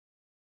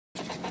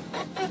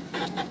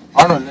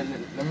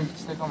me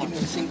stick on my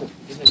face. Single.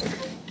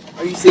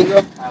 Are you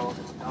single? I work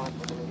at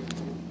McDonald's.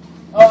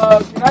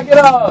 Can I get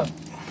a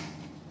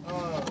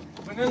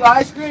vanilla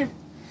ice cream?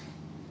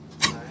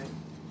 Alright.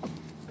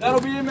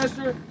 That'll be it,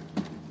 mister.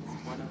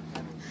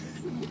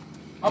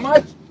 How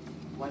much?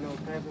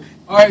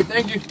 Alright,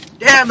 thank you.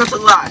 Damn, that's a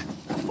lot.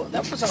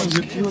 That was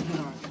cute.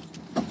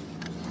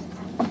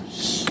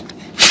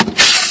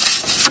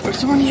 Where's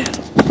the money at?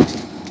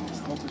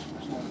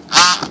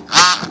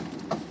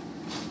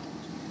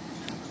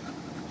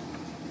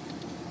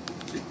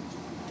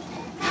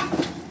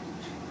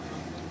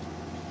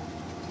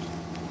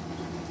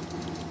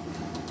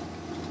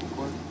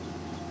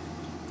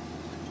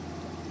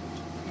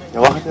 Ya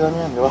bájate,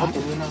 Damián, ya bájate.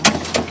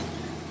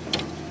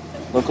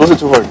 Don't close it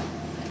too hard.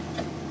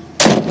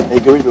 Hey,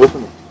 Gary,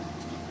 open it.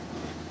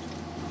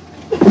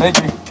 Thank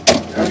you.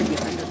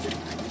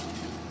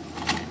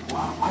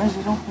 Wow, why is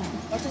it open?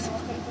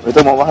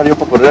 Ahorita vamos a bajar yo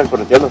para correr,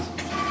 corretearlos.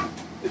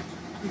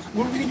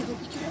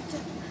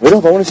 Mira, I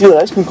want to see the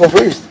ice cream come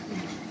first.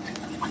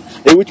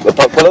 Hey,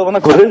 ¿para cuál van a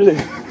correrle?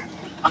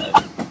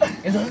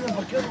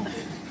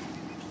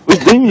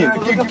 Where's Damien?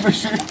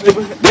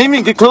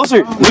 Damien, get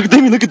closer. Look at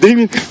Damien, look at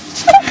Damien.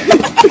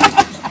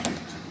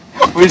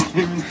 Where's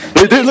Damien?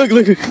 Right there, look,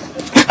 look.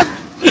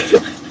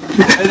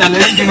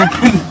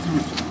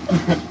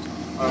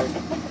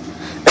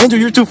 Andrew,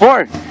 you're too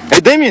far.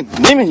 Hey, Damien,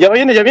 ya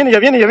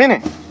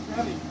viene.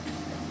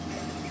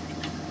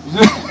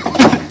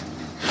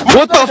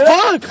 What the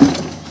fuck?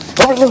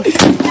 What the fuck?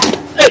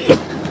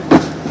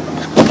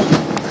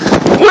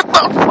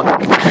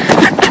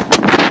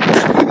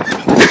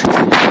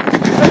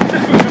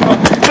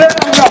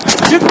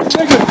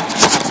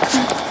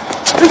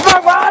 It's my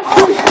man!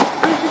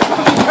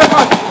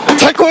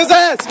 Tackle his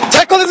ass!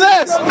 Tackle his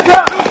ass!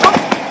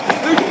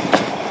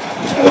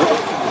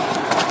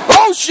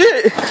 Oh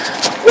shit!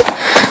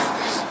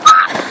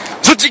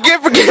 That's what you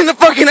get for getting the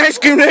fucking ice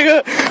cream,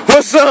 nigga!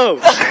 What's up?